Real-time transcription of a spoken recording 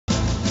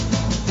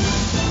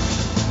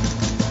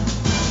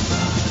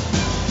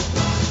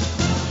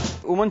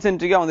Woman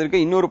சென்ட்ரிக்கா வந்திருக்க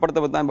இன்னொரு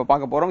படத்தை பத்தி தான் இப்ப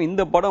பார்க்க போறோம்.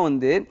 இந்த படம்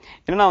வந்து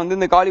என்னன்னா வந்து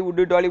இந்த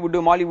காலிவுட், டாலிவுட்,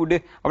 மாலிவுட்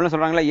அப்படின்னு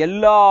சொல்றாங்களா,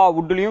 எல்லா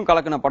வுட்லயும்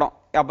கலக்கின படம்.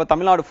 அப்ப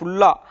தமிழ்நாடு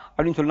ஃபுல்லா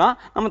அப்படின்னு சொன்னா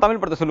நம்ம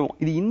தமிழ் படத்தை சொல்லுவோம்.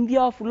 இது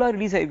இந்தியா ஃபுல்லா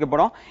ரிலீஸ் ஆயிருக்க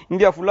படம்.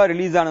 இந்தியா ஃபுல்லா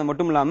ரிலீஸ் ஆனது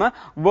மட்டும் இல்லாம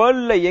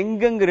வேர்ல்ட்ல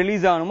எங்கெங்க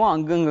ரிலீஸ் ஆகணுமோ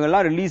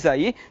அங்கங்கெல்லாம் ரிலீஸ்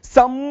ஆகி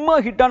செம்ம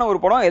ஹிட்டான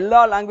ஒரு படம்.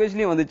 எல்லா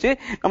லாங்குவேஜ்லயும் வந்துச்சு.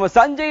 நம்ம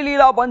சஞ்சய்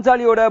லீலா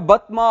பன்சாலியோட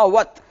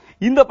பத்மாவத்.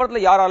 இந்த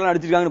படத்துல யாரெல்லாம்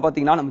நடிச்சிருக்காங்கன்னு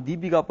பாத்தீங்கன்னா, நம்ம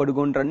தீபிகா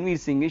படுகோன்,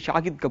 ரன்வீர் சிங்,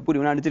 ஷாஹித் கபூர்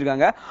இவங்க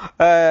நடிச்சிருக்காங்க.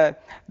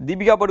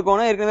 தீபிகா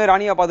படுகோனை ஏற்கனவே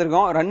ராணியா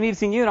பார்த்திருக்கோம், ரன்வீர்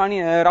சிங்கையும்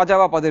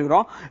ராஜாவா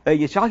பார்த்திருக்கிறோம்.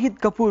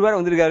 ஷாஹித் கபூர் வேற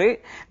வந்திருக்காரு.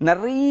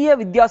 நிறைய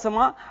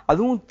வித்தியாசமா,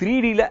 அதுவும்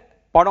 3Dல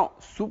படம்,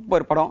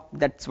 சூப்பர் படம்.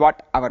 That's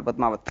what our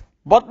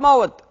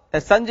Padmaavat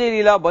Sanjay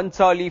Leela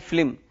Bhansali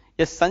film.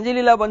 Sanjay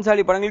Leela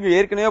Bhansali படங்களுக்கு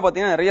ஏற்கனவே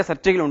பாத்தீங்கன்னா நிறைய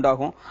சர்ச்சைகள்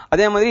உண்டாகும்.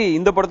 அதே மாதிரி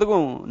இந்த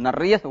படத்துக்கும்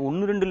நிறைய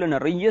 1-2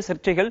 நிறைய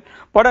சர்ச்சைகள்.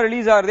 படம்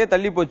ரிலீஸ் ஆகிறதே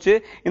தள்ளி போச்சு.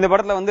 இந்த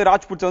படத்துல வந்து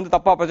ராஜ்புட்ஸை வந்து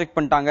தப்பா ப்ரொஜெக்ட்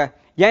பண்ணிட்டாங்க.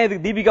 ஏன்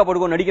இதுக்கு தீபிகா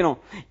படுகோன் நடிக்கணும்,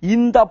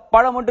 இந்த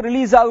படம் மட்டும்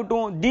ரிலீஸ்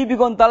ஆகட்டும்,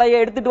 தீபிகோன் தலையை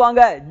எடுத்துட்டு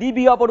வாங்க,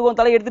 தீபிகா படுகோன்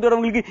தலையை எடுத்துட்டு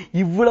வரவங்களுக்கு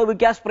இவ்வளவு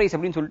கேஷ் பிரைஸ்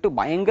அப்படின்னு சொல்லிட்டு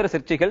பயங்கர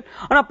சர்ச்சைகள்.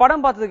 ஆனா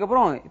படம் பார்த்ததுக்கு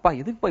அப்புறம்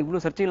எதுக்குப்பா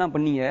இவ்வளவு சர்ச்சை எல்லாம்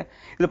பண்ணீங்க,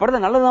 இந்த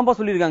படத்தை நல்லதான்பா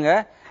சொல்லியிருக்காங்க.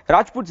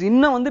 ராஜ்புட்ஸ்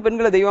இன்னும் வந்து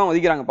பெண்களை தெய்வம்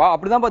மதிக்கிறாங்கப்பா,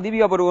 அப்படிதான்ப்பா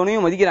தீபிகா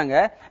படுகோனையும் மதிக்கிறாங்க.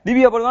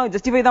 தீபிகா படுகோன்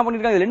ஜஸ்டிஃபை தான்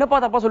பண்ணிருக்காங்க, இதுல என்னப்பா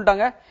தப்பா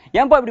சொல்லிட்டாங்க,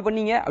 ஏன்பா இப்படி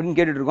பண்ணீங்க அப்படின்னு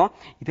கேட்டுட்டு இருக்கோம்.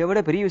 இதை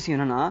விட பெரிய விஷயம்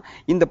என்னன்னா,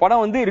 இந்த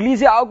படம் வந்து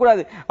ரிலீஸே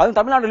ஆகக்கூடாது, அதுவும்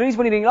தமிழ்நாடு ரிலீஸ்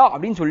பண்ணிடுறீங்களா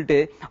அப்படின்னு சொல்லிட்டு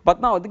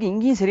பத்மாவத்துக்கு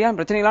இங்கேயும் சரியான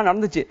பிரச்சனைலாம்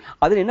நடந்துச்சு.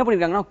 அதுல என்ன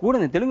பண்ணிருக்காங்கன்னா, கூட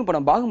இந்த தெலுங்கு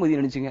படம் பாகுமதி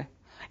நினைச்சுங்க,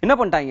 என்ன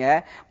பண்ணிட்டாங்க,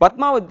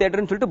 பத்மாவத்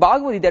தியேட்டர்னு சொல்லிட்டு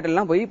பாகுமதி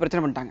தியேட்டர்லாம் போய்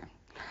பிரச்சனை பண்ணிட்டாங்க.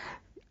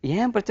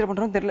 ஏன் பிரச்சனை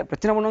பண்றோம்னு தெரியல,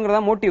 பிரச்சனை பண்ணுங்கிறதா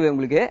மோட்டிவ்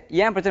உங்களுக்கு,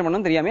 ஏன் பிரச்சனை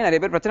பண்ணணும் தெரியாம நிறைய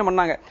பேர் பிரச்சனை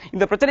பண்ணாங்க.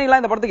 இந்த பிரச்சனை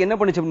எல்லாம் இந்த படத்துக்கு என்ன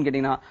பண்ணுச்சு அப்படின்னு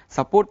கேட்டீங்கன்னா,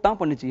 சப்போர்ட் தான்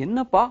பண்ணுச்சு.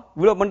 என்னப்பா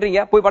இவ்வளவு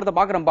பண்றீங்க, போய் படத்தை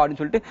பாக்குறேன்ப்பா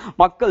அப்படின்னு சொல்லிட்டு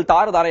மக்கள்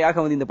தார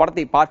தாரையாக வந்து இந்த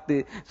படத்தை பார்த்து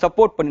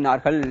சப்போர்ட்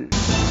பண்ணினார்கள்.